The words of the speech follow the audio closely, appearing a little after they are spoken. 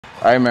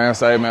Hey man,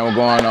 we're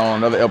going on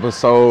another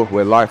episode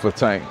with Life with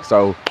Tank.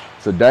 So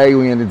today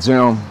we in the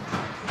gym,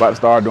 about to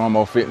start doing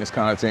more fitness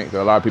content because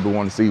a lot of people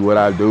want to see what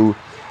I do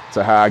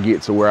to how I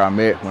get to where I'm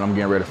at when I'm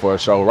getting ready for a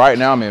show. Right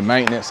now I'm in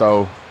maintenance,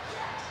 so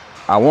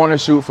I want to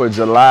shoot for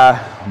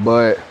July,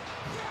 but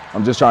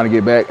I'm just trying to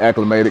get back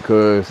acclimated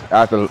because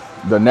after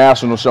the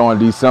national show in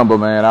December,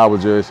 man, I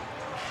was just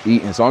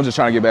eating. So I'm just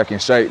trying to get back in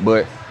shape.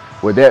 But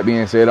with that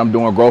being said, I'm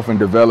doing growth and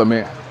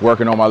development,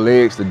 working on my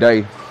legs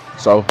today.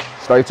 So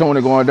stay tuned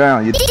to going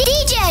down.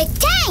 DJ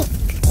Tank!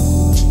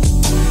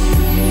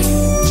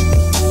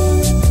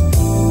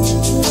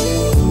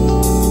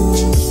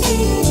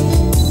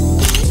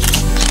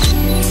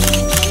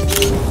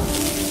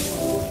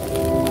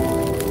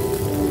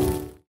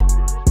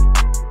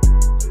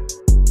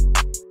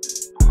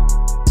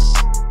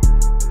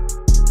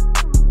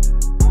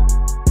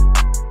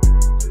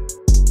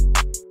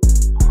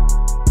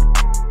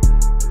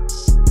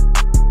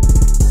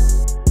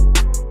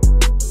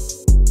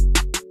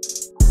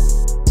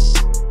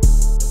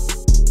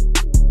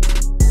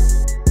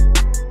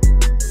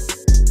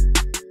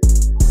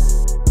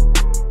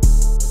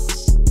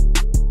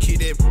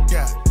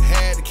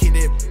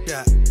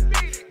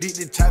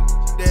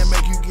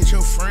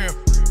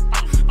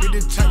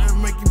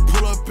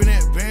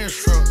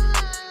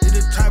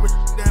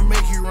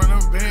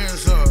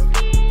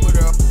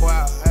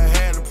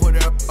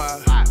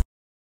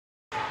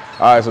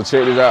 All right, so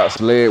check this out.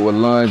 Sled with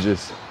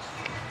lunges.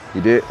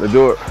 You did? Let's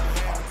do it.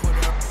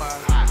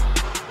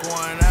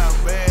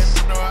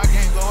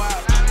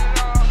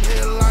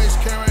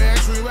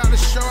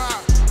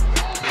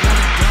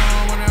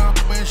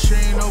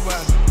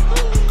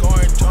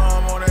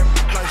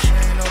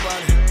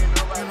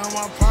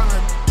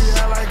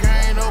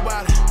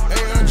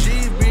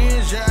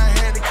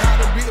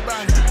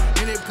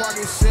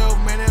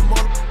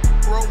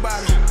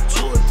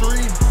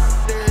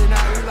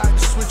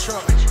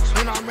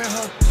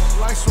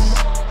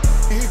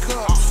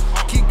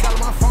 Keep calling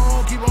my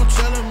phone, keep on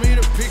telling me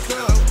to pick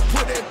up.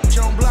 Put that bitch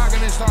on block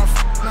and then start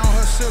f***ing on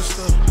her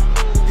sister.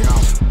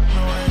 Y'all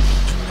no, I ain't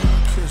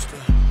kissed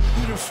her.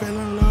 You done fell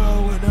in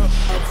love with her,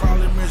 I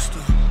probably missed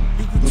her.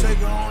 You could take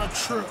her on a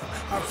trip,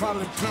 I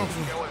probably pimp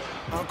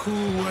her. I'm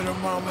cool with her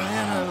mama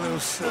and her little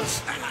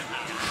sister.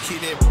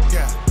 Keep that bitch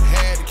out,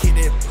 had to keep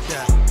that bitch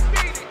out.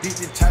 Did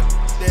the type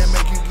that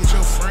make you get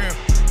your friend.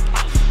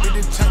 Did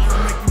the type that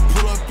make you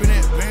pull up in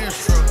that Benz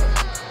truck.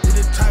 Did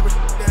the type of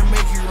that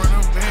make you run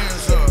them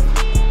bands up.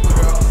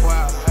 Put up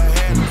wild, I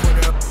had to put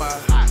up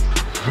wild.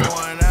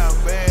 Going out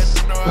bad,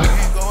 no I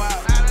can't go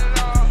out.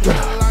 The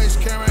lights,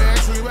 camera,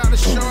 actually about to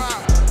show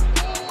out.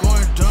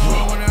 Going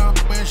dumb when out,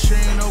 man, she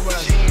ain't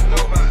nobody.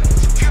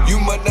 You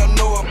might not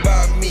know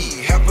about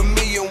me,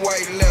 500,000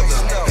 white leather.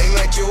 Ain't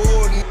like your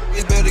old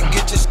niggas, better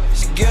get your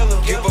shit together.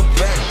 Give her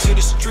back to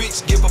the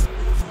streets, give a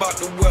about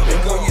the weather.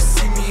 When you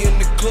see me in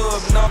the club,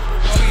 nah,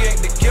 we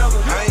ain't together.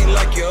 I ain't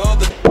like your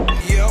other,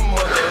 yeah, I'm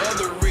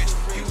other rich.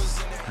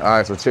 All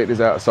right, so check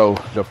this out. So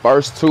the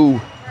first two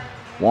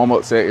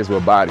warm-up set is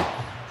with body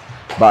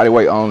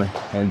weight only,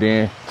 and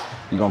then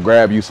you're gonna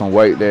grab you some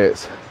weight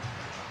that's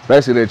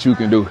basically that you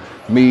can do.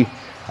 Me,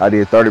 I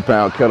did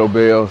 30-pound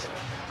kettlebells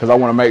because I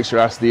want to make sure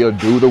I still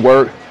do the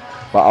work,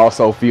 but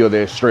also feel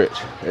that stretch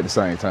at the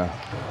same time.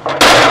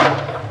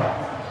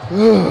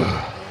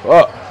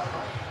 Up.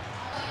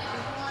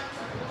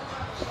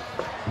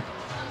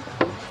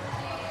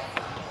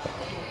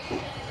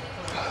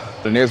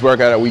 The next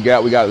workout that we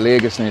got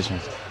leg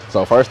extensions.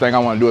 So first thing I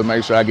want to do is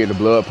make sure I get the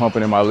blood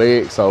pumping in my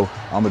legs. So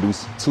I'm gonna do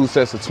 2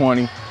 sets of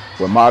 20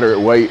 with moderate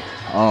weight.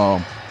 I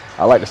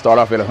like to start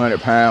off at 100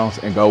 pounds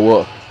and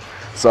go up.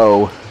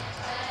 So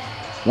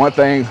one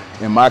thing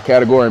in my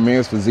category,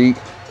 men's physique,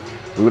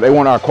 they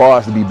want our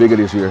quads to be bigger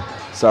this year.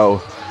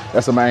 So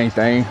that's the main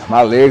thing.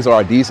 My legs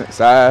are a decent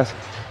size,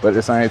 but at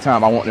the same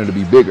time, I want them to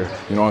be bigger.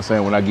 You know what I'm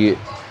saying? When I get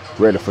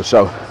ready for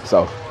show.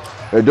 So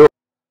let's do it.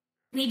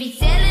 We be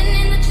sailing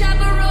in the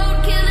chopper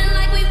road, killing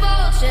like we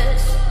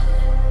vultures.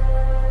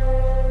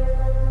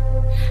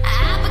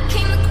 I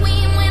became the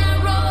queen when I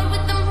rode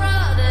with them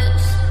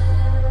brothers.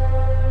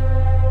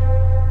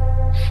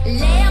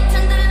 Lay up to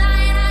the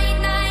lion, I eat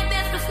night,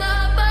 best for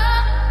supper.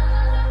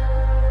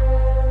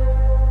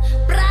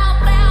 Brow,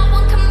 brow,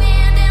 one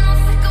command, and I'll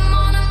sick 'em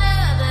on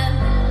another.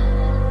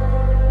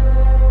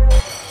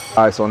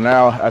 All right, so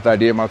now after I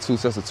did my 2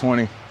 sets of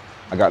 20,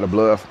 I got the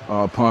blood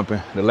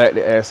pumping. The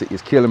lactic acid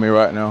is killing me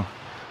right now.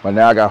 But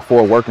now I got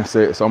 4 working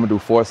sets, so I'm gonna do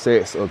 4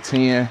 sets of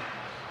 10,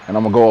 and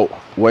I'm gonna go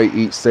weight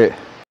each set.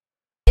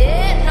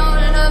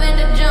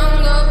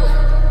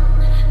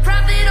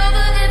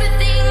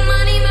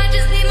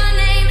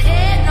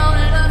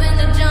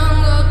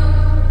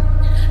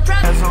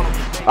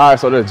 All right,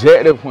 so the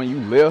objective when you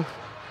lift,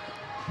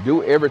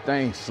 do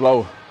everything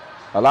slow.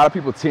 A lot of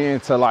people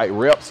tend to like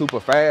rep super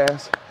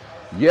fast.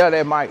 Yeah,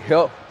 that might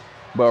help,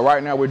 but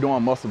right now we're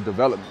doing muscle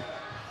development.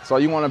 So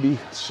you wanna be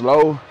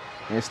slow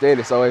and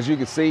steady. So as you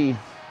can see,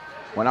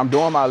 when I'm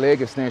doing my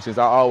leg extensions,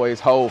 I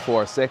always hold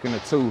for a second or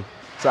two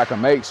so I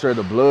can make sure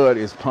the blood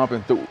is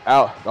pumping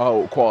throughout the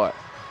whole quad.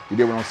 You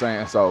get what I'm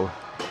saying? So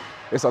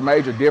it's a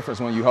major difference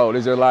when you hold.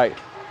 It's just like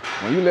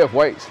when you lift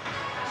weights,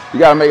 you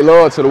gotta make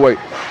love to the weight.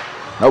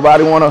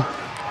 Nobody wanna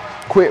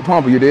quit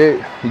pumping, you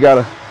dig? You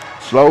gotta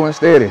slow and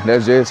steady.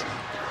 That's just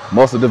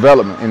muscle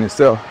development in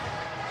itself.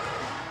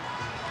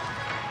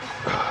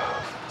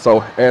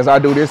 So as I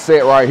do this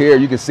set right here,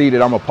 you can see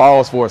that I'm gonna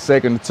pause for a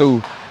second or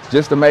two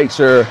just to make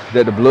sure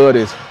that the blood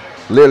is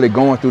literally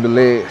going through the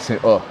legs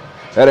and up.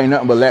 That ain't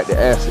nothing but lactic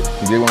acid.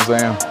 You get what I'm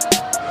saying?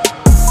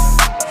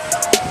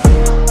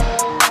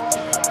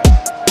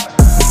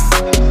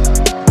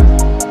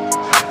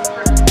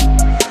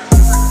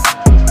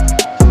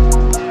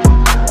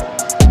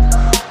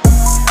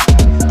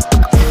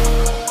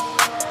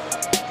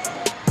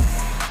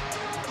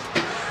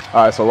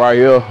 All right, so right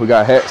here, we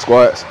got hack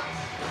squats.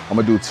 I'm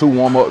gonna do 2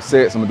 warm-up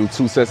sets. I'm gonna do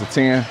 2 sets of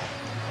 10.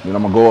 Then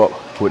I'm gonna go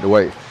up with the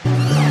weight.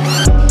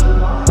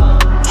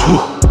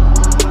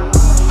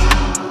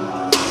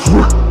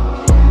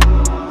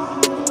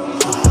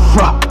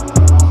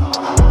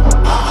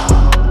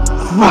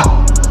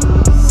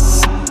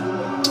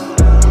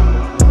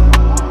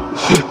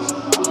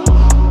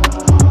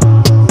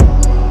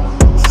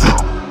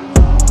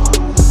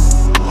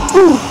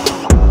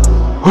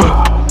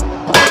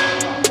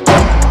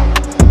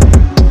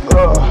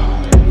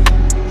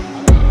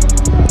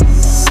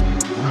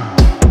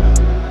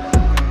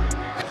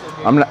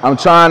 I'm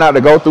trying not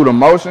to go through the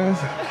motions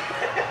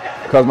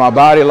because my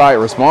body like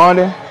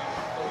responding,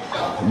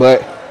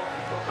 but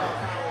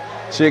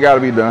shit gotta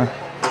be done.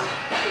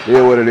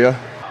 Yeah, what it is.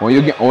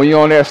 When you're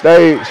on that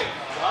stage,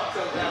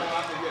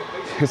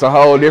 it's a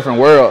whole different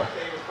world.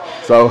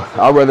 So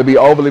I'd rather be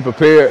overly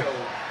prepared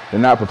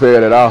than not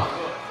prepared at all.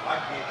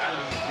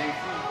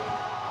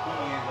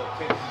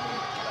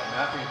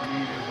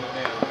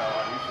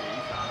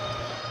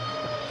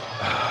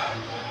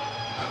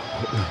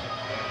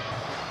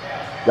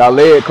 Got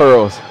leg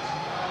curls.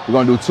 We're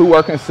gonna do 2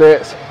 working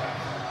sets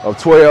of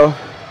 12.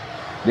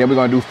 Then we're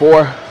gonna do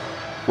 4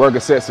 working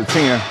sets of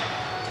 10.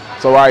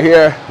 So right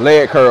here,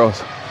 leg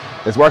curls.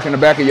 It's working the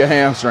back of your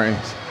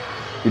hamstrings.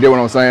 You get what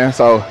I'm saying?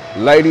 So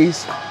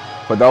ladies,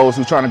 for those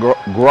who trying to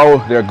grow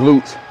their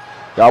glutes,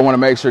 y'all wanna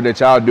make sure that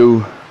y'all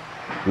do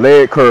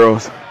leg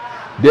curls.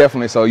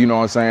 Definitely, so you know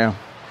what I'm saying?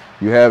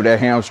 You have that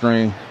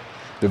hamstring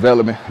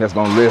development that's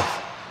gonna lift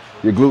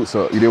your glutes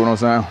up. You get what I'm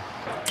saying?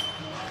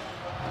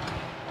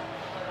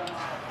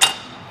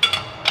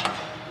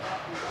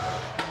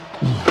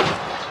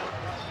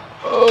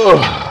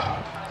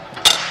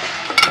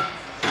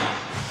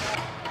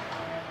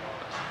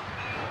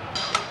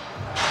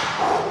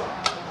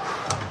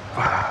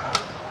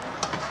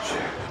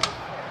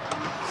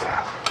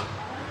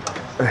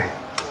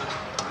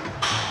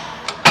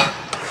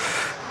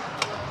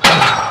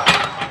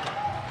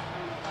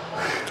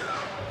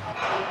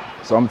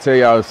 So I'm gonna tell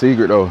y'all a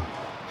secret though.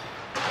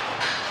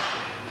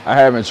 I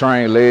haven't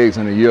trained legs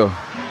in a year.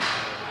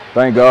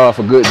 Thank God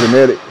for good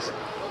genetics.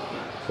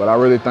 But I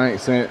really think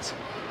since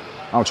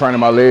I'm training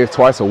my legs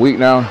twice a week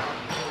now,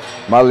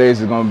 my legs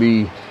is gonna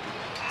be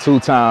 2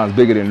 times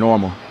bigger than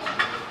normal.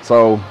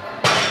 So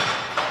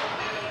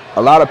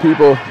a lot of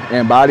people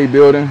in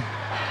bodybuilding,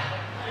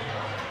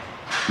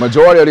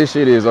 majority of this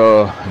shit is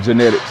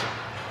genetics.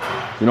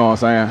 You know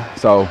what I'm saying?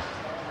 So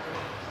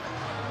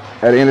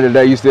at the end of the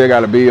day, you still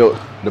gotta build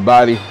the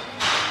body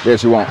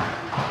that you want.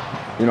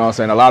 You know what I'm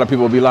saying? A lot of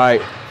people be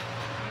like,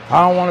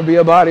 I don't wanna be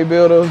a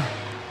bodybuilder.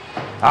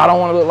 I don't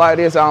wanna look like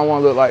this, I don't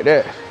wanna look like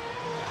that.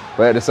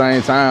 But at the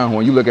same time,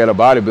 when you look at a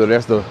bodybuilder,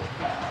 that's the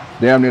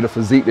damn near the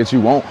physique that you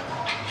want.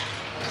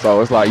 So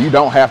it's like, you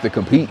don't have to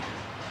compete,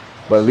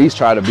 but at least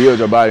try to build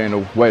your body in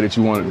the way that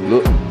you want it to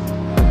look.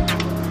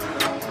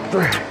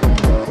 3,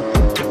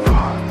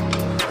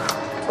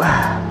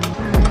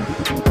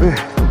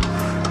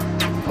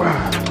 4,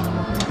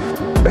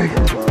 5, 8,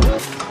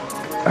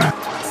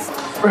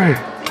 3,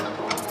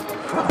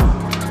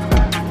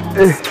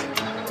 8.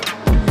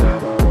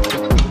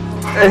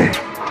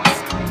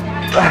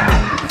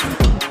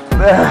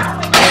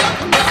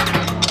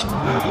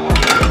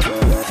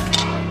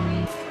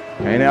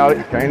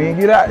 Can't even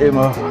get out there,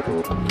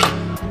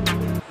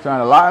 motherfucker. Trying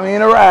to lock me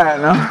in a ride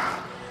now.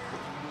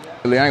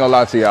 I ain't gonna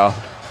lie to y'all.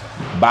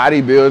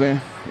 Bodybuilding,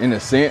 in a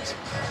sense,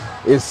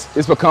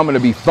 it's becoming to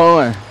be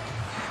fun.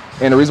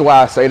 And the reason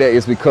why I say that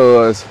is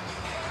because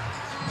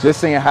just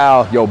seeing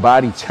how your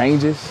body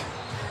changes,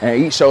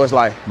 and each show is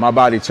like my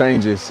body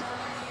changes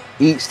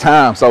each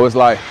time. So it's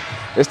like,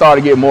 it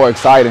started to get more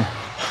exciting.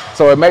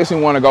 So it makes me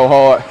want to go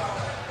hard,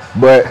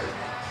 but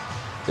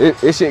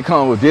it shit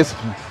comes with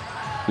discipline.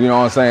 You know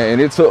what I'm saying?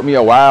 And it took me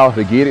a while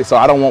to get it. So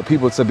I don't want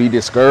people to be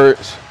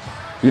discouraged.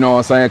 You know what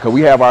I'm saying? Because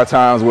we have our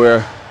times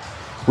where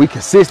we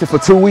consistent for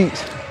 2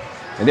 weeks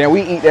and then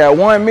we eat that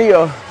one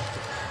meal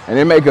and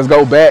it make us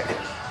go back,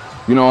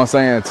 you know what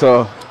I'm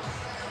saying,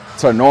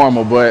 to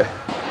normal. But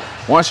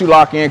once you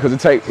lock in, because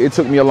it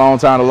took me a long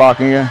time to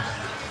lock in,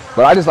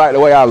 but I just like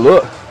the way I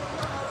look.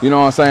 You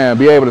know what I'm saying?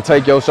 Be able to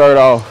take your shirt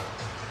off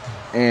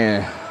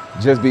and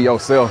just be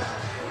yourself.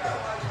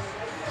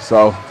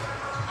 So,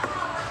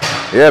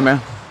 yeah, man.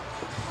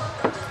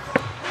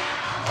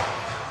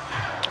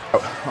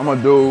 I'm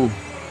gonna do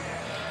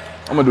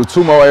I'm gonna do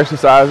 2 more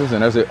exercises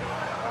and that's it.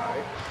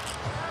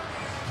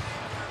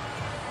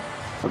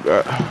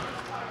 Forgot.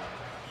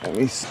 Let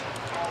me see.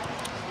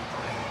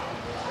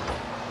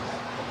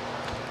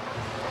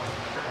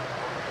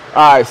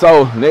 All right,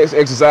 so next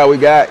exercise we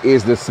got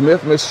is the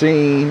Smith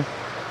machine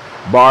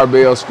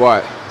barbell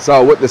squat.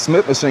 So what the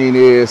Smith machine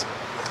is,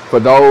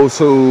 for those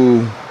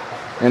who,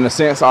 in a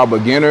sense, are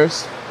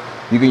beginners,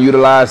 you can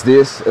utilize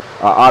this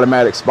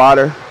automatic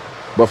spotter.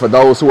 But for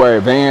those who are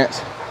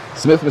advanced,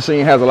 Smith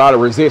machine has a lot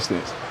of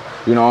resistance.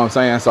 You know what I'm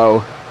saying? So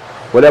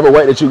whatever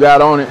weight that you got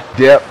on it,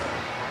 depth,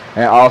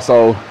 and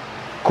also,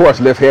 of course,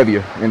 lift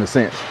heavier in a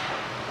sense.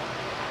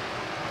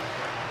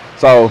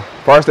 So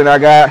first thing I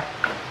got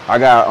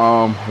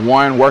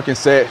 1 working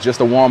set just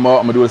to warm up.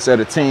 I'm gonna do a set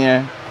of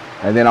 10,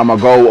 and then I'm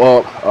gonna go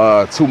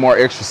up 2 more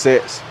extra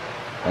sets,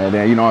 and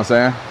then, you know what I'm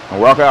saying,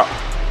 and work out.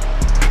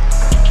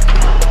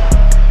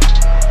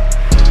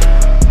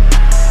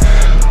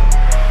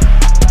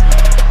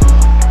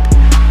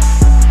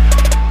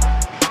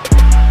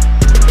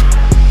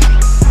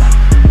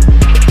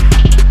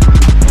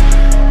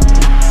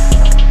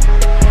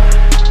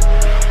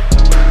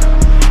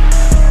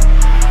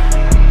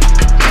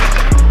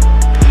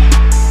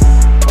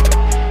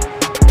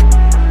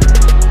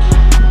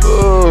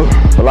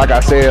 Like I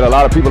said, a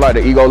lot of people like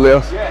the ego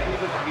lift,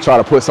 try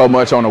to put so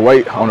much on the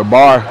weight, on the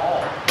bar,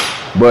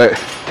 but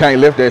can't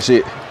lift that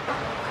shit.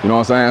 You know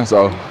what I'm saying?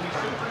 So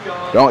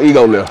don't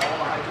ego lift.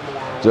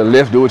 Just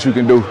lift, do what you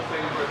can do.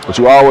 But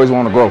you always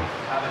want to grow.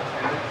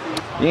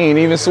 You ain't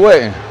even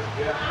sweating.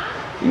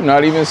 You're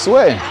not even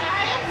sweating.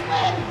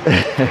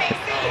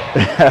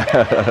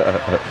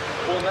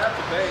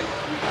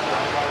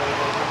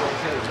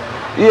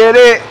 Yeah,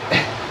 that.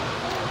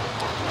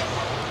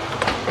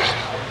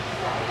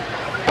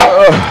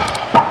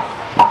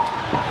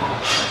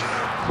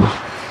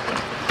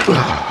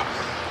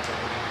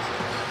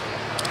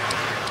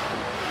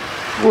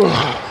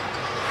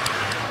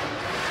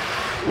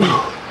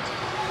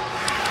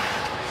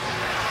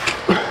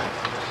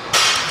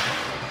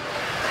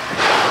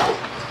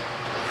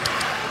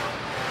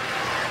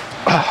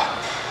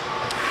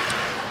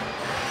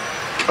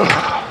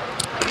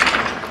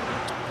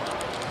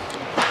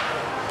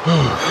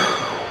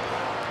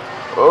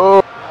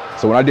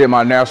 So when I did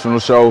my national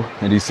show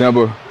in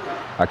December,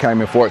 I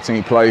came in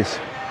 14th place.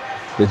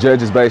 The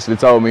judges basically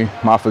told me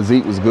my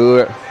physique was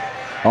good.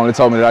 Only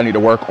told me that I need to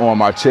work on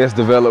my chest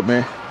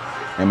development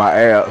and my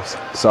abs.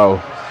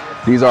 So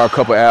these are a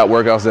couple ab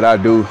workouts that I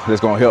do that's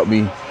gonna help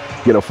me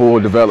get a full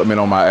development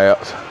on my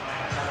abs.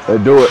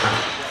 Let's do it.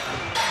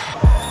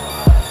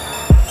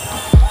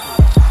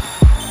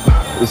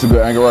 This is a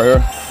good angle right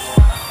here.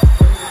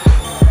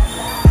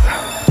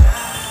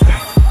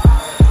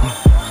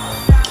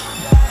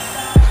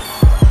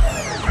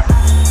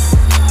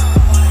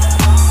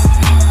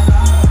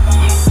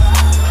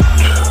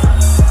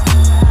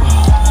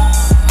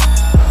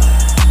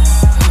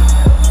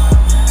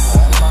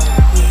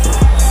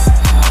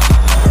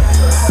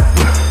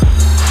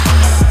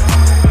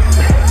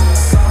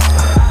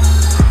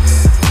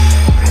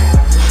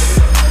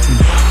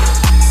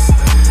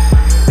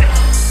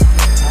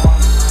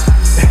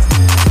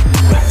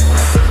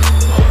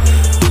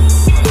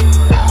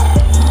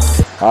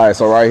 All right,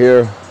 so right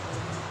here,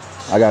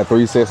 I got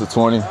 3 sets of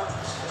 20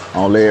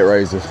 on leg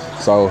raises.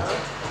 So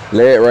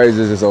leg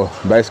raises is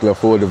basically a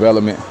full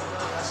development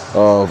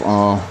of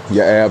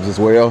your abs as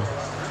well,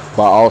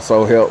 but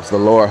also helps the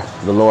lower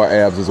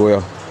abs as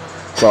well.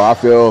 So I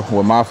feel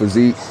with my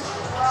physique,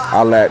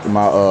 I lack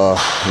my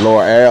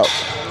lower abs.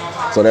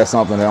 So that's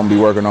something that I'm gonna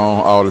be working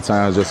on all the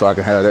time just so I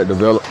can have that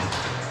developed.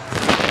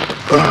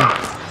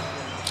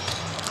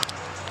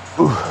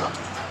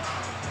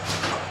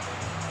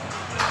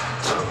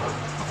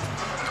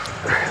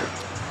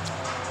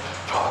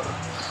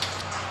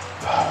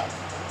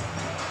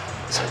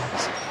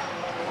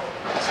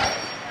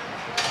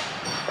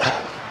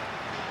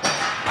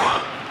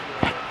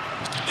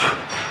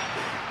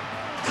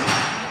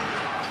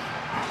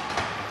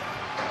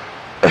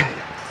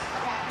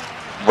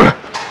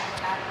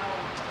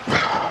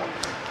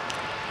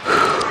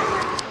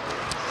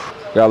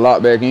 Got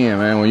locked back in,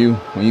 man. When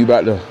you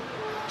about to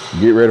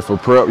get ready for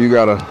prep, you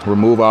gotta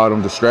remove all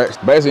them distractions.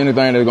 Basically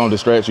anything that's gonna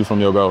distract you from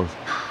your goals.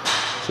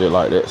 Shit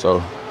like that.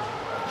 So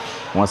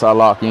once I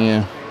lock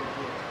in,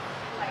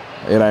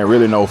 it ain't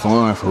really no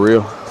fun for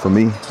real, for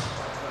me.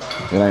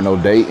 It ain't no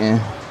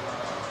dating.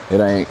 It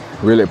ain't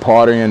really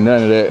partying,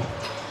 none of that.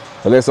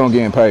 Unless I'm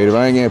getting paid. If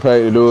I ain't getting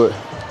paid to do it,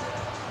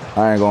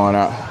 I ain't going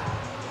out.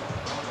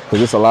 Cause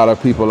there's a lot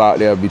of people out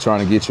there be trying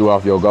to get you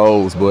off your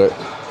goals, but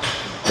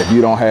if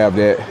you don't have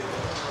that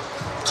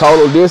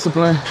total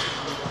discipline,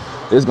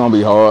 it's gonna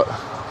be hard,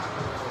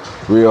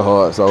 real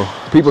hard. So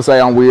people say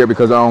I'm weird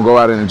because I don't go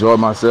out and enjoy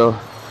myself.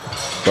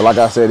 But like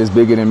I said, it's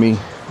bigger than me.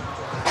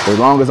 As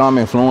long as I'm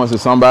influencing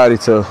somebody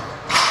to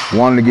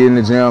wanting to get in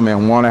the gym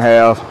and want to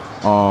have,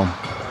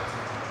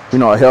 you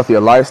know, a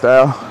healthier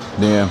lifestyle,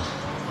 then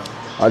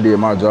I did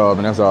my job,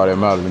 and that's all that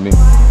matters to me.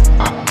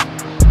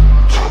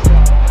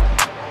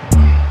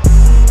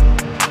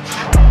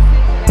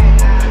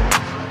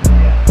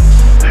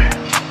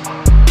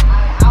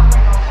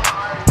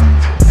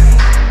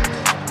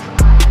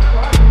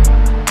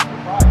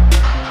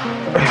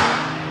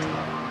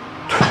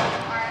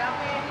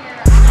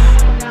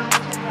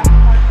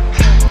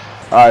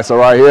 right, so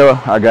right here,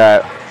 I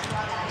got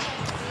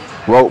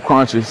rope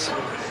crunches.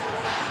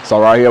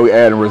 So right here, we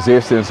adding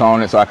resistance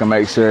on it so I can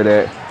make sure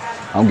that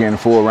I'm getting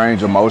full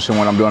range of motion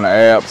when I'm doing the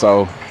ab.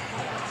 So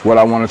what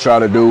I want to try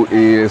to do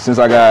is, since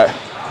I got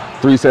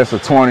 3 sets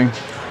of 20,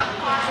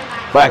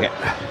 back it.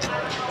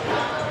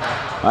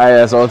 My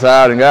ass so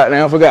tired and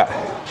goddamn forgot.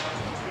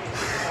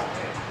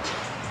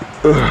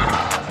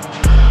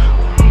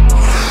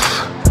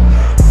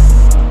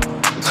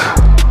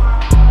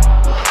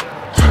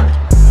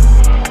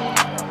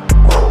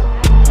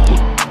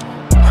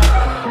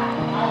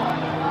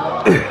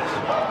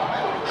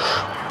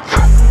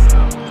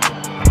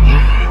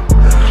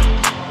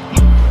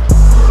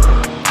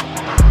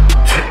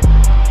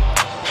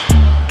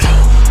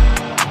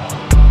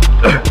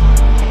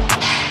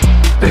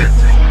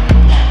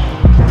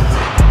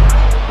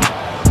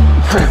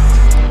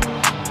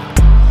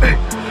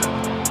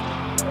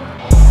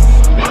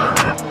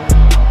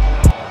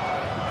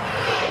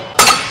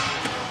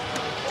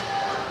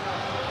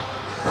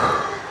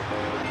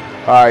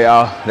 All right,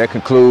 y'all, that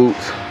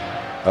concludes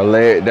a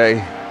leg day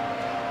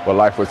with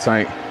Life with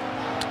Tank.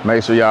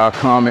 Make sure y'all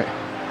comment,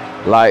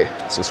 like,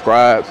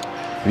 subscribe.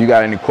 If you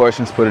got any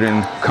questions, put it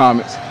in the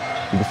comments.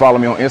 You can follow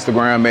me on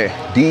Instagram at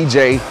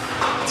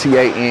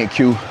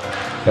DJTanQ.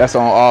 That's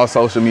on all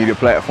social media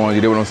platforms,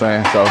 you know what I'm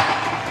saying? So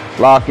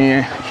lock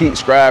in, keep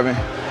striving,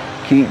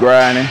 keep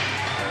grinding,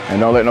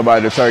 and don't let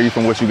nobody deter you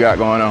from what you got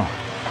going on.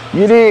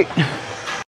 You dig?